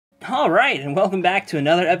Alright, and welcome back to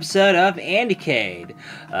another episode of AndyCade.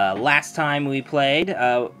 Last time we played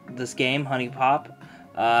this game,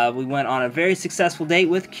 Happaugue, we went on a very successful date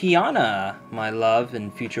with Kiana, my love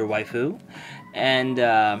and future waifu. And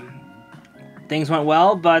things went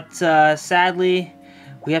well, but sadly,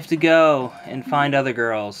 we have to go and find other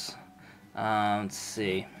girls. Let's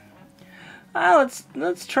see.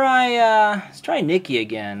 Let's try Nikki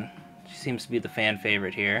again. She seems to be the fan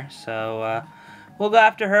favorite here, so we'll go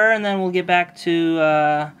after her, and then we'll get back to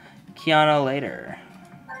Kiana later.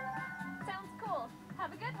 Sounds cool.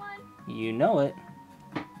 Have a good one. You know it.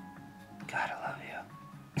 God, I love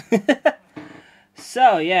you.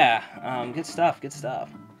 So yeah, good stuff. Good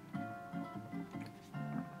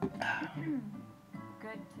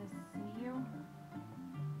to see you.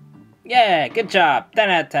 Yeah, good job. 10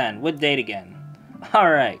 out of 10. Would date again.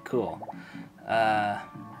 All right, cool.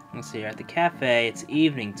 Let's see. You're at the cafe. It's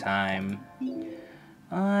evening time.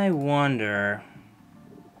 I wonder.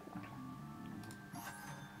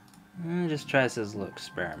 Just try this little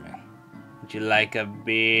experiment. Would you like a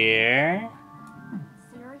beer?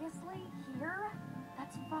 Seriously? Here?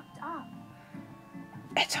 That's fucked up.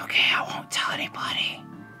 It's okay, I won't tell anybody.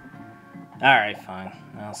 Alright, fine.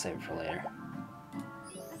 I'll save it for later.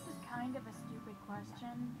 This is kind of a stupid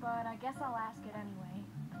question, but I guess I'll ask it anyway.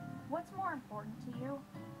 What's more important to you?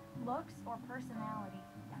 Looks or personality?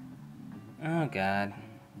 Oh, God.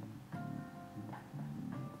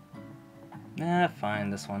 Fine,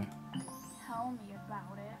 this one. Tell me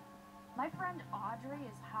about it. My friend Audrey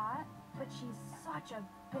is hot, but she's such a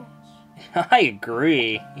bitch. I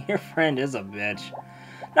agree. Your friend is a bitch.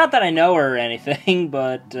 Not that I know her or anything,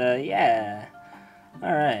 but, yeah.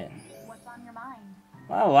 Alright. What's on your mind?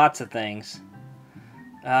 Well, lots of things.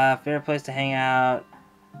 Favorite place to hang out.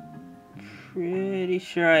 Pretty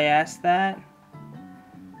sure I asked that.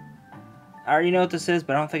 I already know what this is,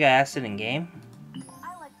 but I don't think I asked it in game.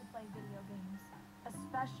 I like to play video games,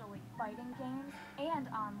 especially fighting games and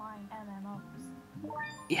online MMOs.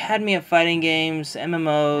 You had me at fighting games,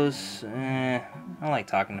 MMOs. I don't like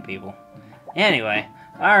talking to people. Anyway,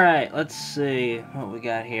 alright, let's see what we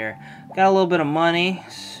got here. Got a little bit of money,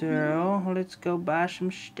 so let's go buy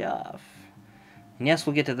some stuff. And yes,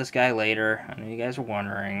 we'll get to this guy later. I know you guys are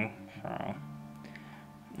wondering. So,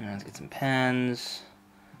 let's get some pens,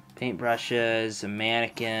 paintbrushes, a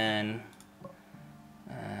mannequin.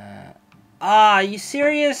 Are you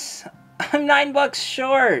serious? I'm $9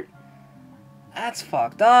 short. That's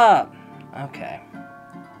fucked up. Okay.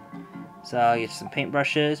 So I'll get some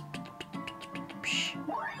paintbrushes. Thanks.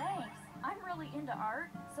 I'm really into art,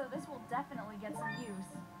 so this will definitely get some use.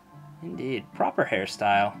 Indeed. Proper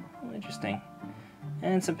hairstyle. Interesting.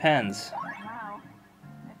 And some pens. Wow.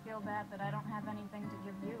 I feel bad that I don't have anything to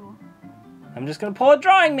give you. I'm just gonna pull a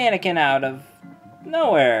drawing mannequin out of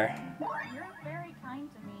nowhere. You're very kind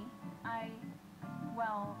to me.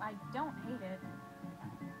 Well, I don't hate it.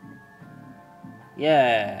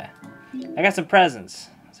 Yeah. I got some presents.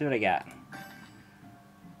 Let's see what I got.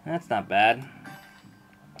 That's not bad.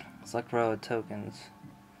 Select row of tokens.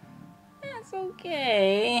 That's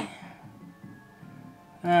okay.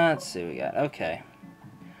 Let's see what we got. Okay.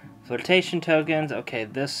 Flirtation tokens. Okay,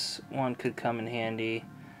 this one could come in handy.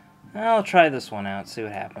 I'll try this one out, see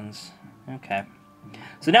what happens. Okay.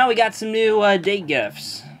 So now we got some new date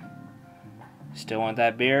gifts. Still want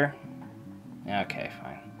that beer? Okay,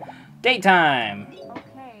 fine. Date time!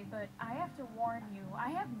 Okay, but I have to warn you,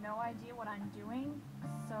 I have no idea what I'm doing,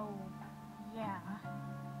 so yeah.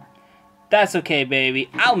 That's okay, baby.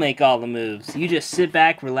 I'll make all the moves. You just sit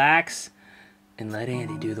back, relax, and let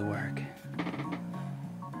Andy do the work.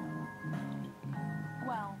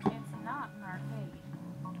 Well, it's not an arcade,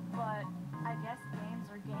 but I guess games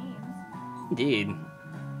are games. Indeed.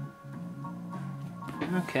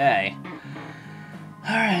 Okay.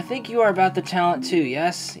 Alright, I think you are about the talent too,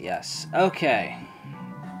 yes? Yes. Okay.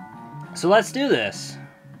 So let's do this.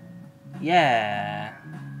 Yeah.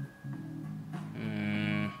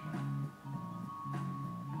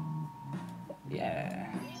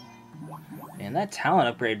 Yeah. Man, that talent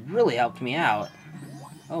upgrade really helped me out.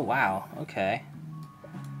 Oh, wow. Okay.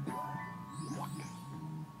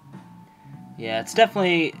 Yeah, it's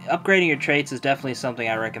definitely... Upgrading your traits is definitely something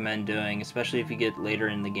I recommend doing, especially if you get later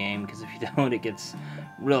in the game, because if you don't, it gets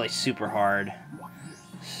really super hard.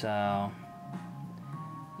 So...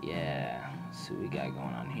 Yeah. Let's see what we got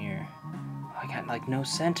going on here. Oh, I got, like, no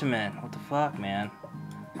sentiment. What the fuck, man?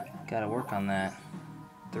 Gotta work on that.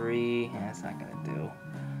 3. Yeah, that's not gonna do.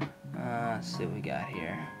 Let's see what we got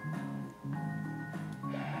here.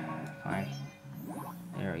 Fine.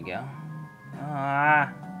 There we go.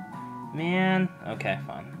 Ah... Man. Okay,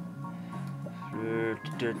 fine.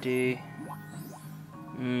 Dirty.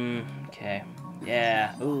 Okay.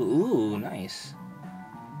 Yeah. Ooh, nice.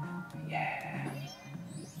 Yeah.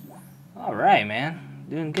 Alright, man.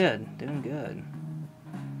 Doing good. Doing good.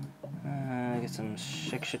 Get some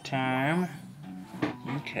shiksha time.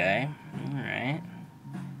 Okay. Alright.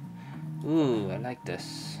 Ooh, I like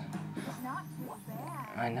this. Not too bad.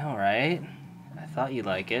 I know, right? I thought you'd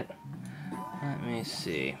like it. Let me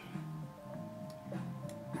see.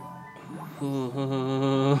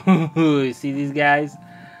 Ooh, you see these guys?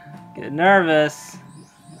 Get nervous.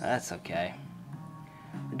 That's okay.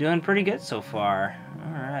 We're doing pretty good so far.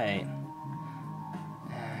 Alright.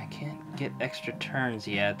 I can't get extra turns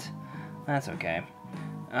yet. That's okay.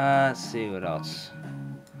 Let's see what else.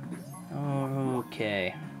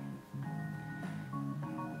 Okay.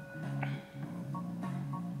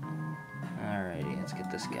 Alrighty, let's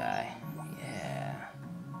get this guy. Yeah.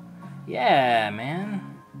 Yeah, man.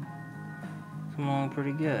 Come along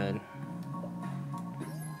pretty good.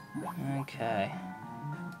 Okay.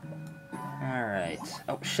 Alright.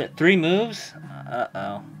 Oh, shit. 3 moves?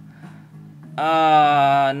 Uh-oh.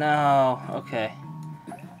 No. Okay.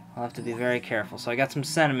 I'll have to be very careful. So I got some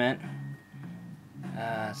sentiment.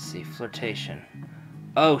 Let's see. Flirtation.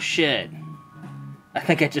 Oh, shit. I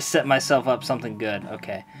think I just set myself up something good.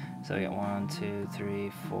 Okay. So we got 1, 2,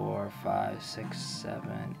 3, 4, 5, 6,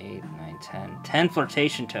 7, 8, 9, 10. 10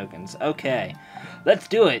 flirtation tokens. Okay. Let's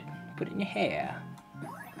do it. Put it in your hair.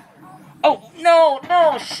 Oh, no,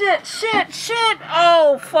 no, shit, shit, shit.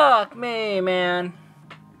 Oh, fuck me, man.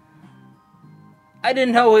 I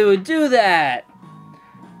didn't know we would do that.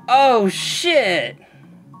 Oh, shit.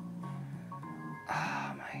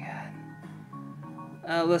 Oh, my God.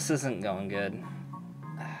 Oh, this isn't going good.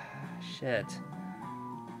 Shit.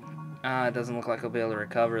 It doesn't look like I'll be able to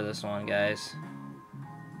recover this one, guys.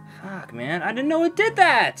 Fuck, man. I didn't know it did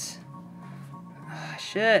that.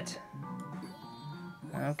 Shit.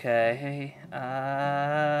 Okay.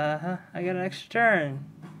 I got an extra turn.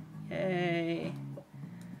 Yay.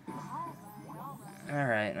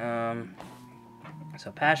 Alright,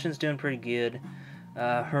 so Passion's doing pretty good.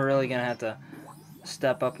 We're really gonna have to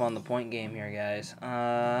step up on the point game here, guys.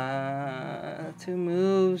 2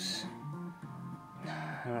 moves.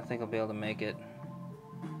 I don't think I'll be able to make it.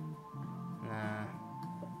 Nah.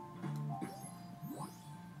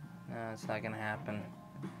 No, it's not gonna happen.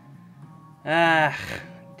 Ah,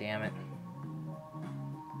 damn it.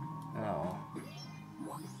 Oh.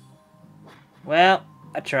 Well,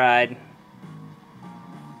 I tried.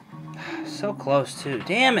 So close, too.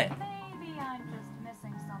 Damn it! Maybe I'm just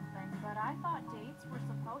missing something, but I thought dates were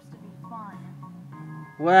supposed to be fun.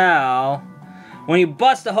 Well, when you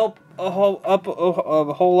bust a whole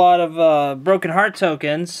lot of broken heart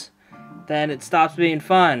tokens, then it stops being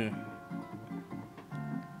fun.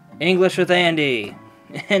 English with Andy.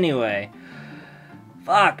 Anyway.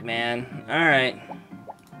 Fuck, man. Alright.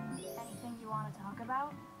 Anything you want to talk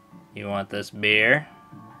about? You want this beer?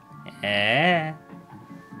 Eh?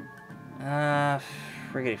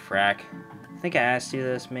 Friggity frack. I think I asked you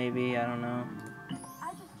this, maybe. I don't know.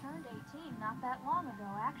 I just turned 18 not that long ago,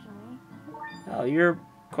 actually. Oh, you're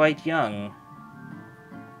quite young.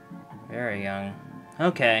 Very young.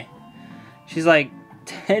 Okay. She's like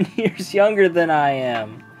 10 years younger than I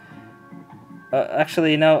am.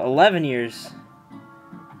 Actually, no, 11 years.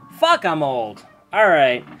 Fuck, I'm old.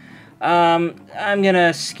 Alright. I'm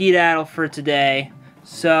gonna skedaddle for today.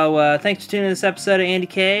 So, thanks for tuning in to this episode of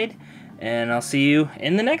AndyCade. And I'll see you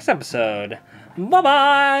in the next episode.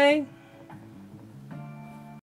 Bye-bye!